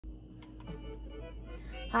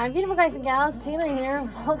Hi beautiful guys and gals, Taylor here.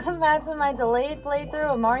 Welcome back to my delayed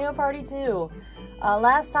playthrough of Mario Party 2.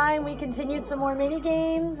 Last time we continued some more mini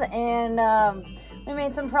games and we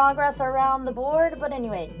made some progress around the board, but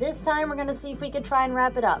anyway, this time we're gonna see if we could try and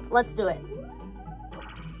wrap it up. Let's do it.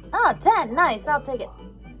 Oh, 10, nice, I'll take it.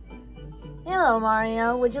 Hello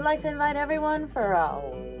Mario, would you like to invite everyone for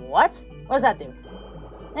what? What does that do?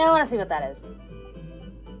 Yeah, I wanna see what that is.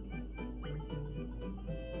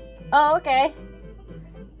 Oh, okay.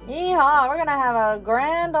 Yeehaw, we're gonna have a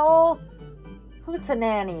grand old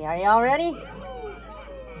hootenanny. Are y'all ready?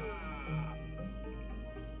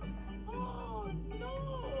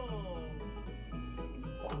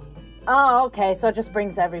 Oh, okay, so it just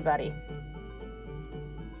brings everybody.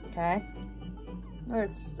 Okay.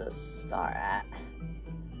 Where's the star at?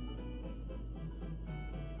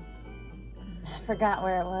 I forgot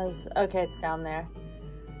where it was. Okay, it's down there.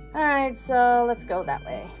 Alright, so let's go that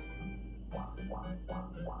way.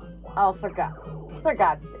 Oh, forgot. For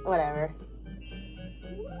God's sake, whatever.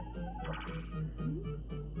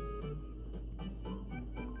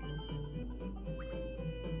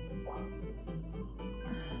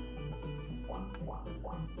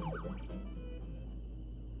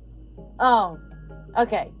 Oh,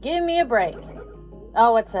 okay. Give me a break.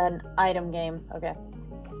 Oh, it's an item game. Okay.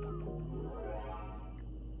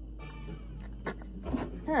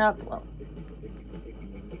 Turn it up low.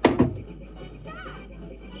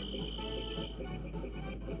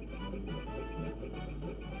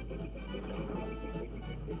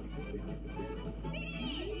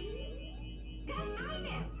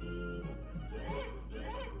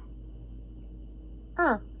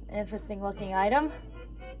 Huh. Interesting looking item.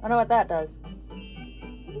 I wonder what that does.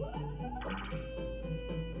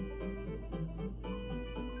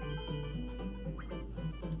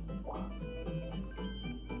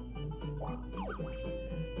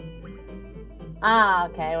 Ah,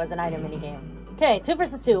 okay, it was an item minigame. Okay, 2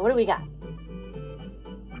 versus 2. What do we got?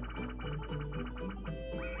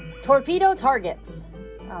 Torpedo targets.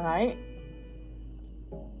 Alright.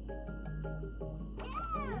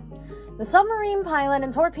 The submarine pilot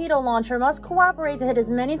and torpedo launcher must cooperate to hit as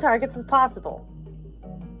many targets as possible.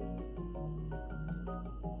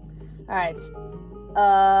 Alright.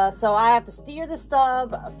 So I have to steer the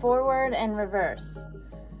stub forward and reverse.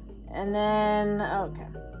 And then, okay.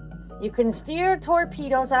 You can steer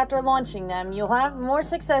torpedoes after launching them. You'll have more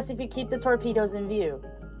success if you keep the torpedoes in view.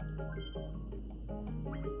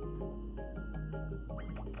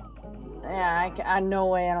 Yeah, no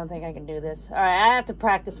way, I don't think I can do this. Alright, I have to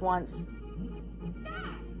practice once.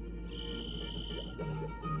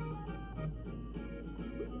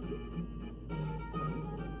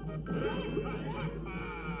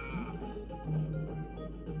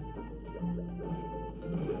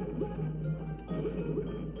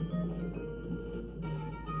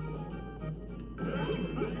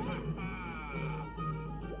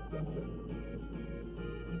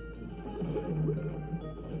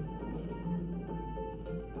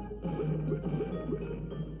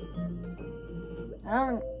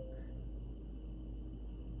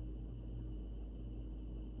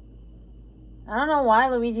 I don't know why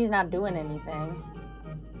Luigi's not doing anything.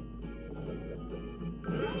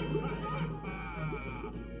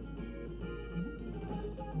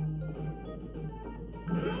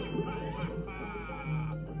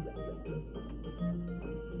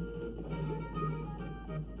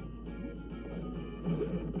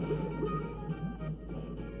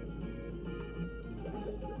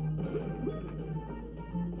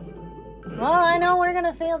 Well, I know we're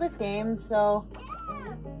gonna fail this game, so...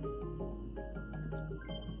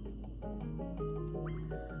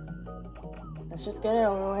 let's just get it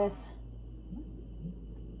over with.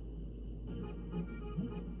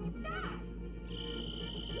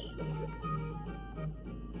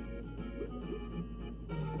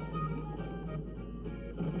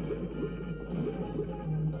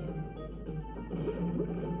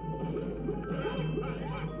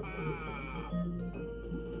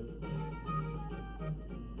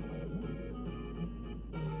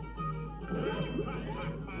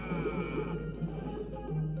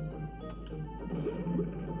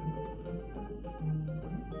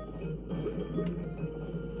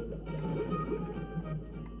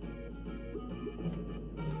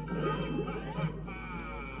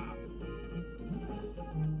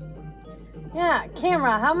 Yeah,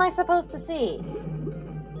 camera, how am I supposed to see?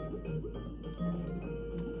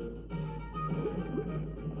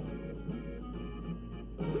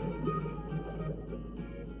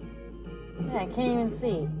 Yeah, I can't even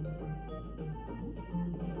see.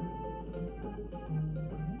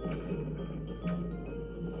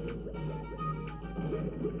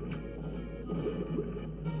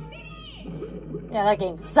 Yeah, that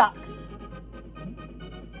game sucks.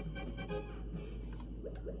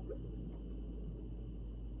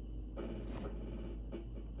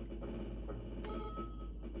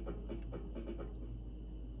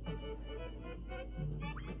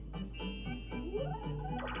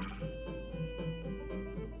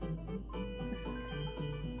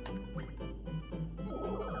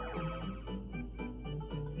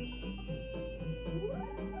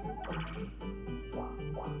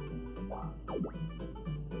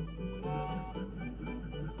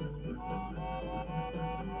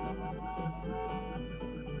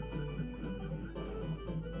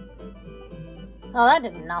 Oh, that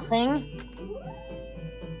did nothing.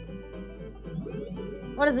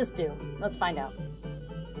 What does this do? Let's find out.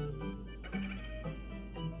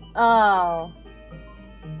 Oh.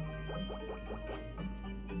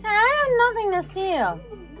 I have nothing to steal.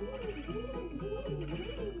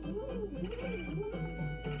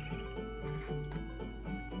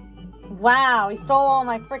 Wow, he stole all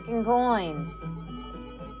my freaking coins.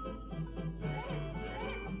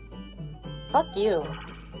 Fuck you.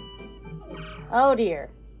 Oh dear.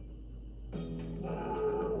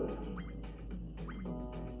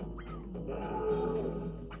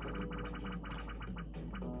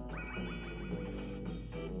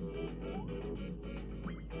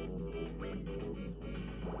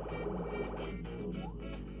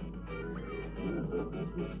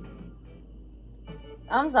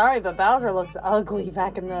 I'm sorry, but Bowser looks ugly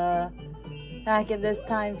back in this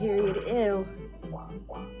time period. Ew.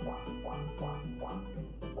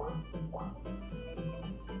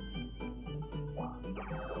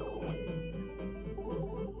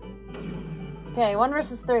 Okay, 1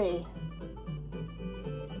 versus 3.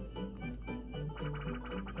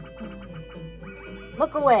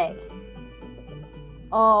 Look away.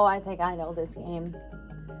 Oh, I think I know this game.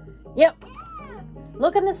 Yep.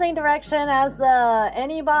 Look in the same direction as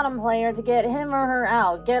any bottom player to get him or her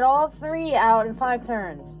out. Get all 3 out in 5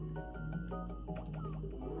 turns.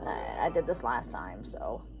 I did this last time,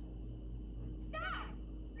 so.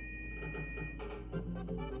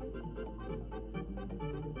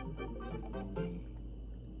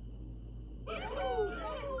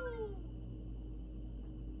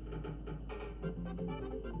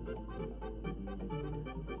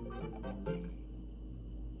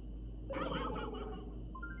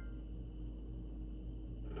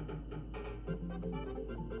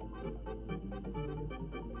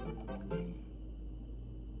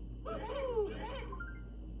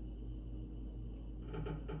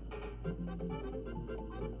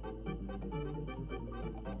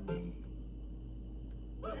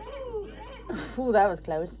 Ooh, that was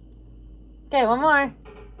close. Okay, one more.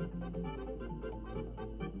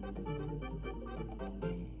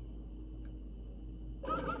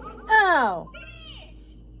 Oh!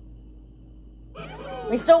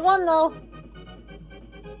 We still won, though.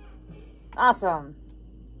 Awesome.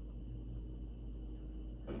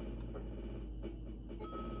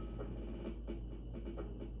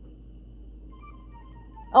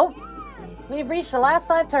 Oh! We've reached the last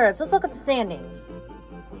 5 turns. Let's look at the standings.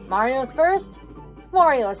 Mario's first,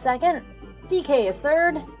 Wario is second, DK is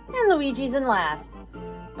third, and Luigi's in last.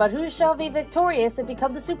 But who shall be victorious and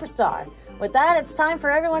become the superstar? With that, it's time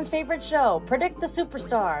for everyone's favorite show, Predict the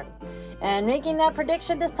Superstar. And making that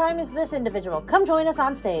prediction this time is this individual. Come join us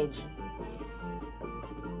on stage.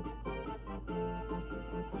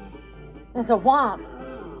 It's a womp.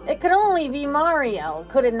 It could only be Mario,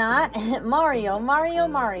 could it not? Mario, Mario,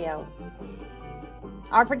 Mario.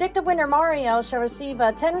 Our predicted winner, Mario, shall receive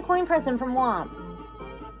a 10-coin present from Womp.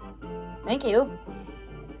 Thank you.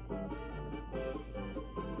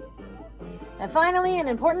 And finally, an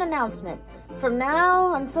important announcement. From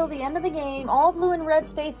now until the end of the game, all blue and red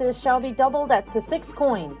spaces shall be doubled to 6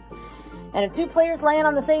 coins. And if 2 players land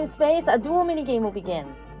on the same space, a dual minigame will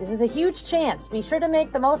begin. This is a huge chance. Be sure to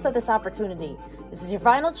make the most of this opportunity. This is your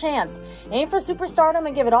final chance. Aim for superstardom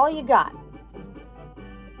and give it all you got.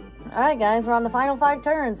 Alright guys, we're on the final 5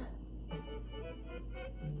 turns.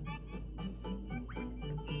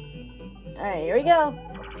 Alright, here we go.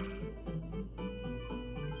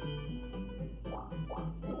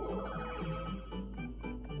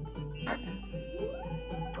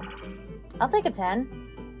 I'll take a 10.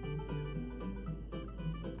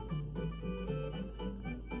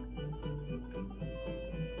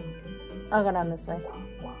 I'll go down this way.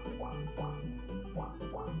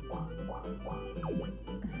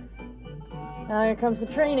 Now here comes the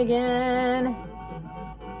train again.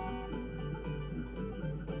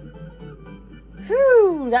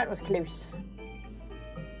 Whew, that was close.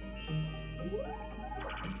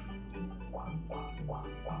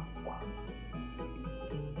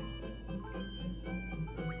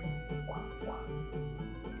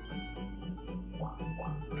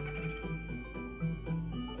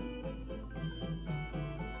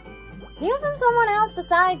 Steal from someone else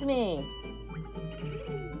besides me.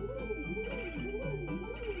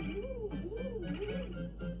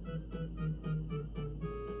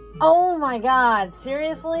 Oh my god,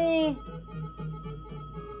 seriously?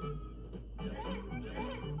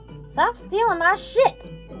 Stop stealing my shit!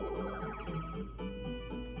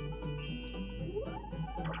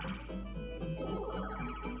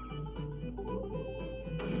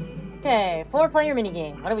 Okay, 4-player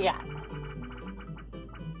minigame. What do we got?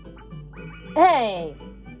 Hey!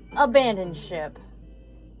 Abandoned ship.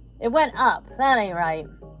 It went up. That ain't right.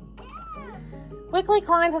 Quickly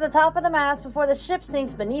climb to the top of the mast before the ship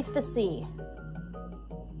sinks beneath the sea.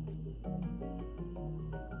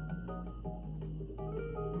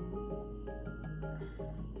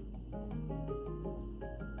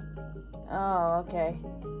 Oh, okay.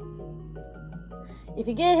 If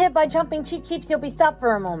you get hit by jumping Cheep Cheeps, you'll be stopped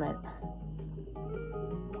for a moment.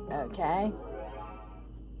 Okay.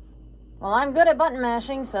 Well, I'm good at button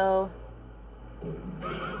mashing, so...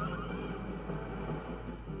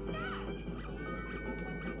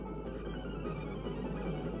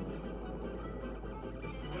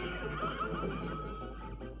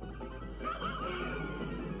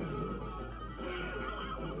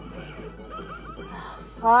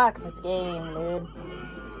 Fuck this game, dude.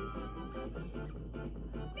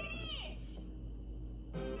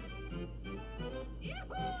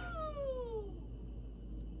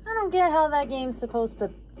 I don't get how that game's supposed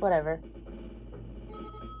to... Whatever.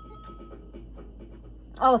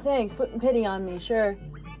 Oh, thanks. Putting pity on me, sure.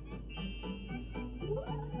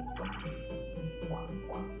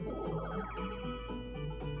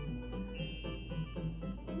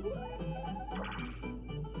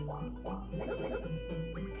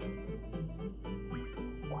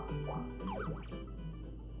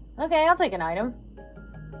 Okay, I'll take an item.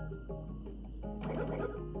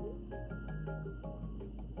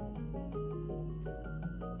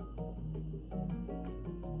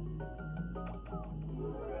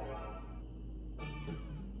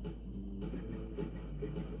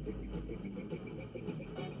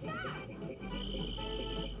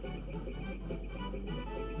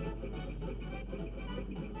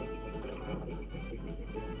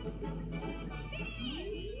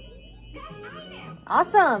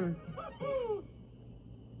 Awesome!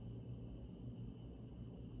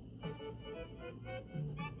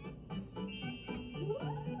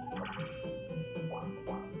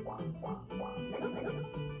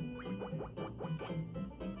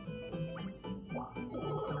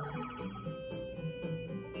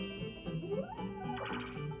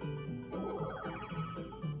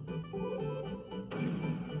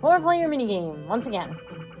 Four-player minigame, once again.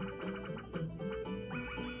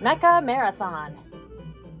 Mecha Marathon.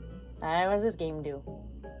 Alright, what does this game do?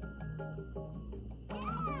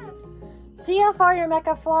 See how far your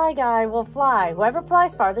mecha fly guy will fly. Whoever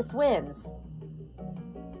flies farthest wins.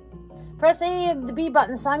 Press A and the B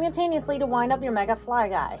button simultaneously to wind up your mecha fly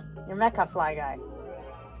guy. Your mecha fly guy.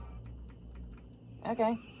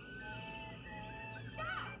 Okay.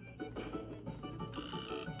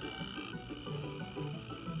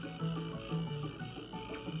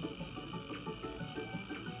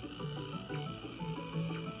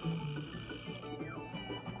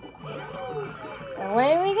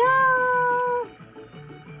 Away we go!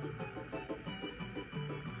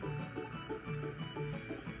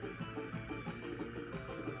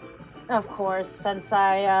 Of course, since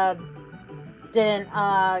I didn't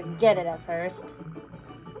get it at first.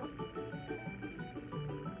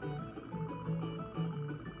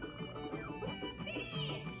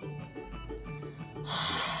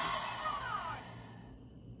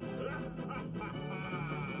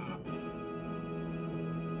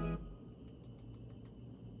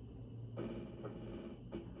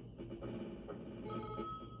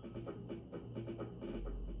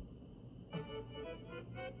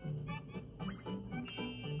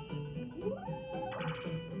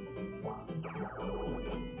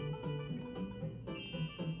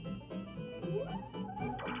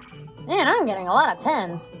 Man, I'm getting a lot of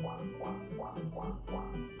 10s.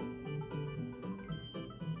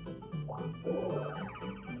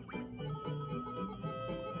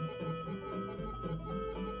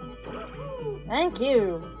 Thank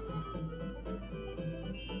you.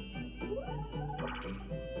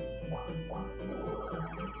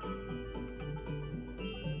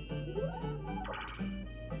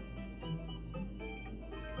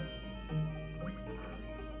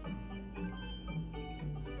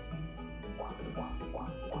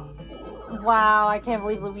 Wow, I can't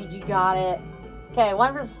believe Luigi got it. Okay,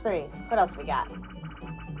 1 versus 3. What else we got?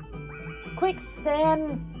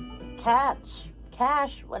 Quicksand,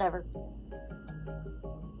 cash, whatever.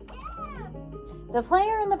 The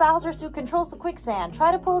player in the Bowser suit controls the quicksand.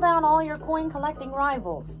 Try to pull down all your coin-collecting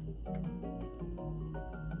rivals.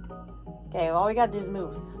 Okay, all we gotta do is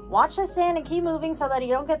move. Watch the sand and keep moving so that you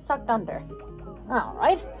don't get sucked under.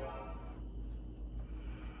 Alright.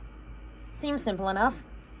 Seems simple enough.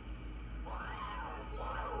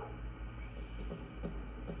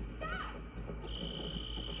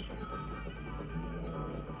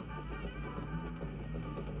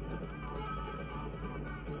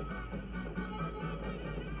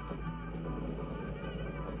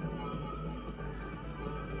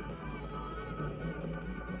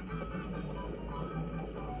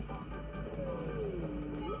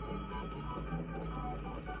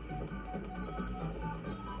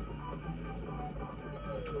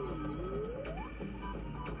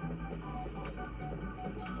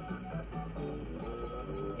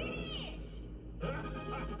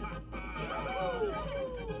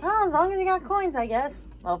 Oh, as long as you got coins, I guess.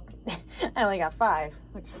 Well, I only got 5,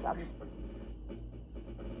 which sucks.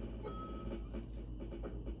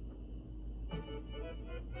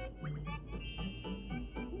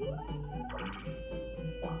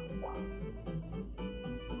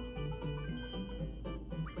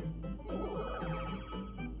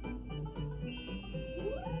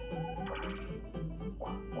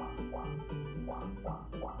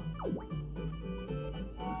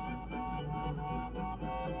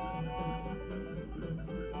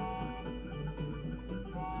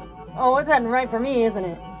 Oh, it's heading right for me, isn't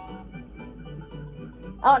it?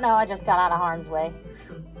 Oh, no, I just got out of harm's way.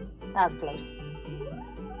 That was close.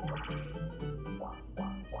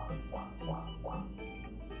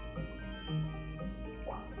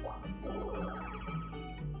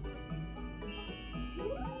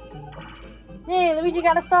 Hey, Luigi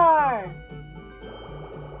got a star!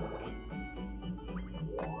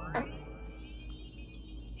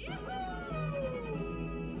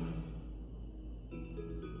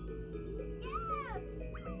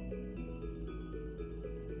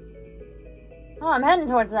 Oh, I'm heading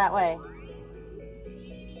towards that way.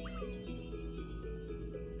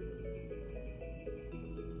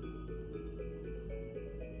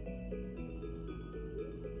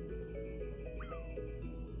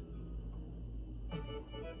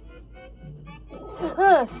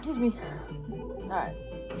 Excuse me. Alright.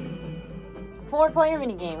 4-player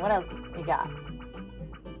minigame. What else we got?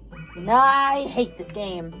 No, I hate this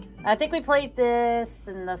game. I think we played this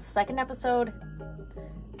in the second episode.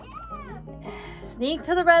 Sneak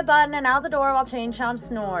to the red button and out the door while Chain Chomp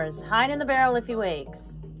snores. Hide in the barrel if he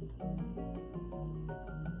wakes.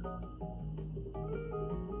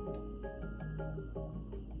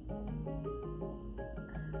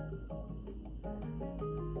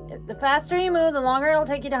 The faster you move, the longer it'll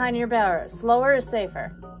take you to hide in your barrel. Slower is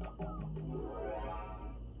safer.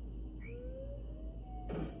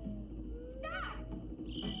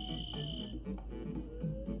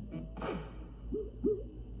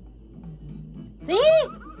 See?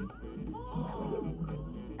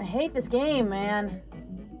 I hate this game, man.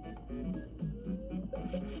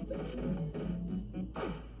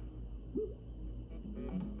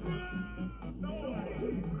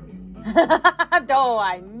 Oh,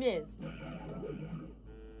 I missed.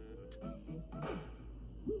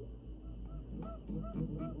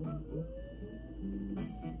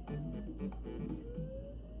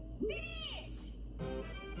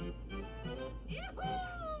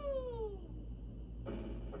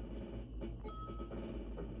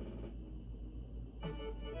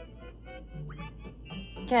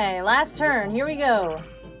 Okay, last turn. Here we go.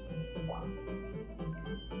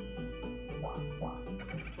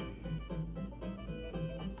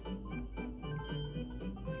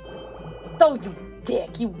 Oh, you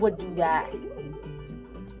dick. You would do that.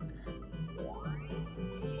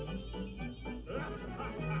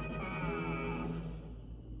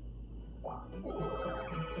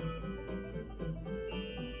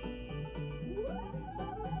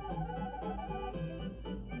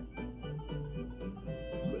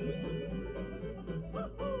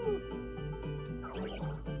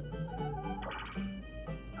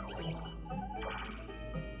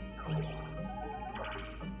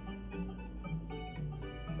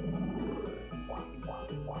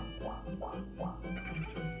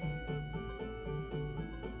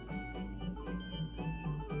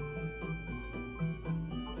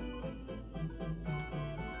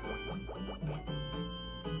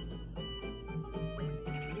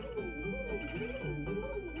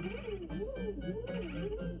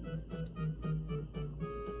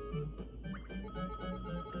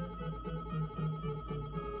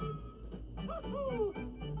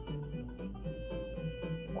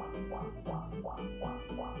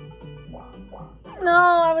 No,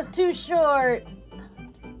 I was too short.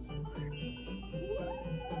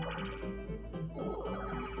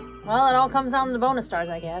 Well, it all comes down to the bonus stars,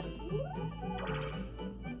 I guess.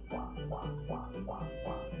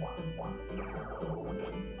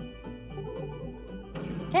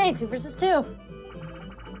 Okay, 2 versus 2.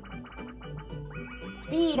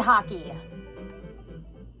 Speed hockey.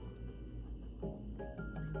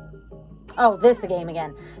 Oh, this game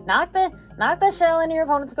again. Knock the shell into your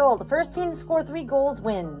opponent's goal. The first team to score 3 goals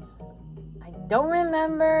wins. I don't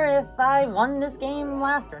remember if I won this game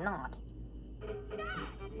last or not.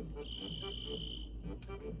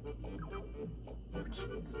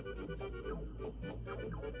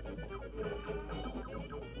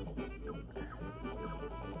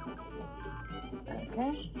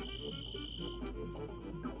 Okay.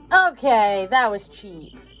 Okay, that was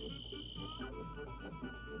cheap.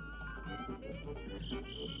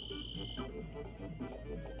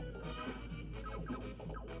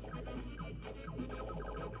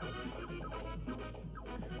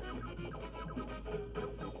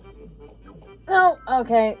 No,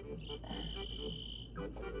 okay.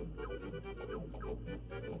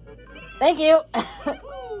 Thank you.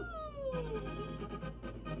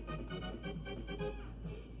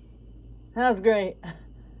 That was great.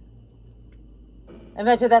 I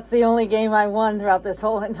bet you that's the only game I won throughout this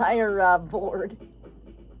whole entire board.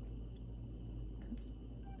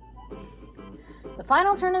 The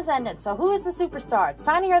final turn has ended, so who is the superstar? It's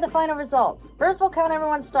time to hear the final results. First, we'll count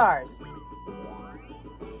everyone's stars.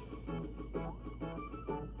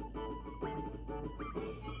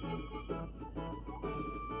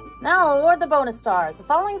 Now, I'll award the bonus stars. The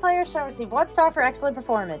following players shall receive 1 star for excellent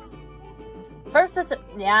performance. First, it's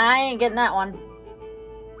yeah, I ain't getting that one.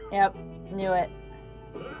 Yep, knew it.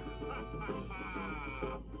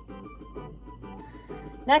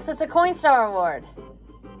 Next, it's a Coin Star Award.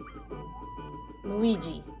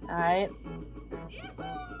 Luigi, alright.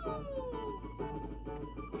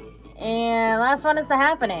 And last one is The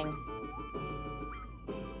Happening.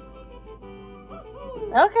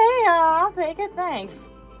 Okay, I'll take it, thanks.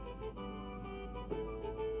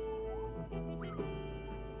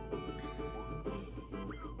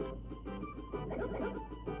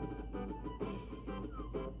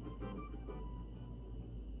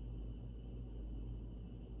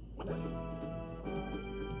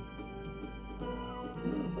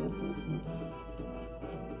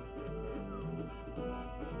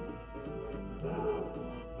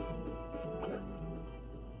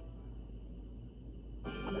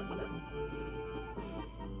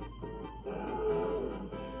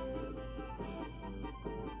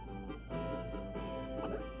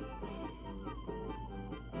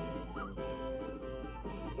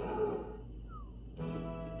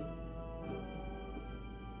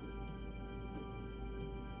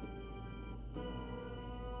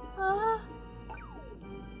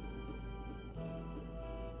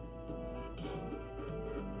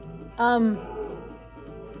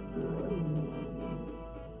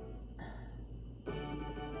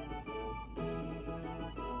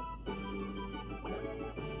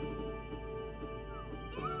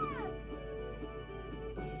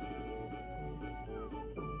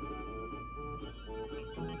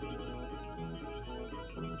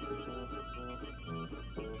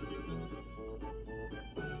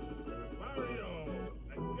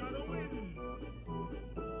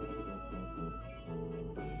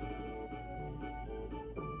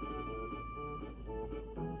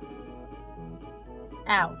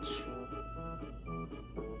 Ouch.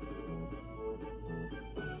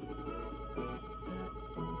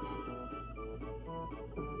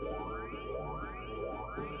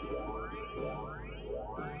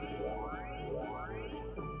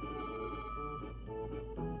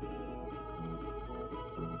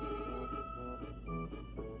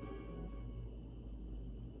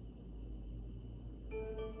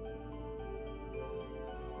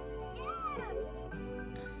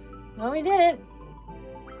 Well, we did it.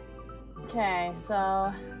 Okay,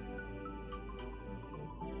 so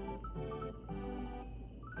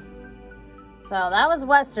that was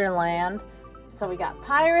Westernland. So we got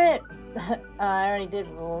Pirate. I already did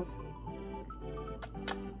rules.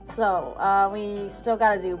 So we still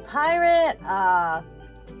got to do Pirate,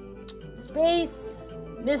 Space,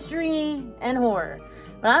 Mystery, and Horror.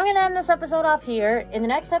 But I'm going to end this episode off here. In the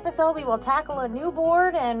next episode, we will tackle a new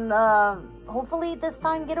board and hopefully this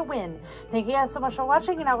time get a win. Thank you guys so much for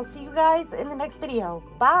watching, and I will see you guys in the next video.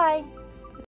 Bye!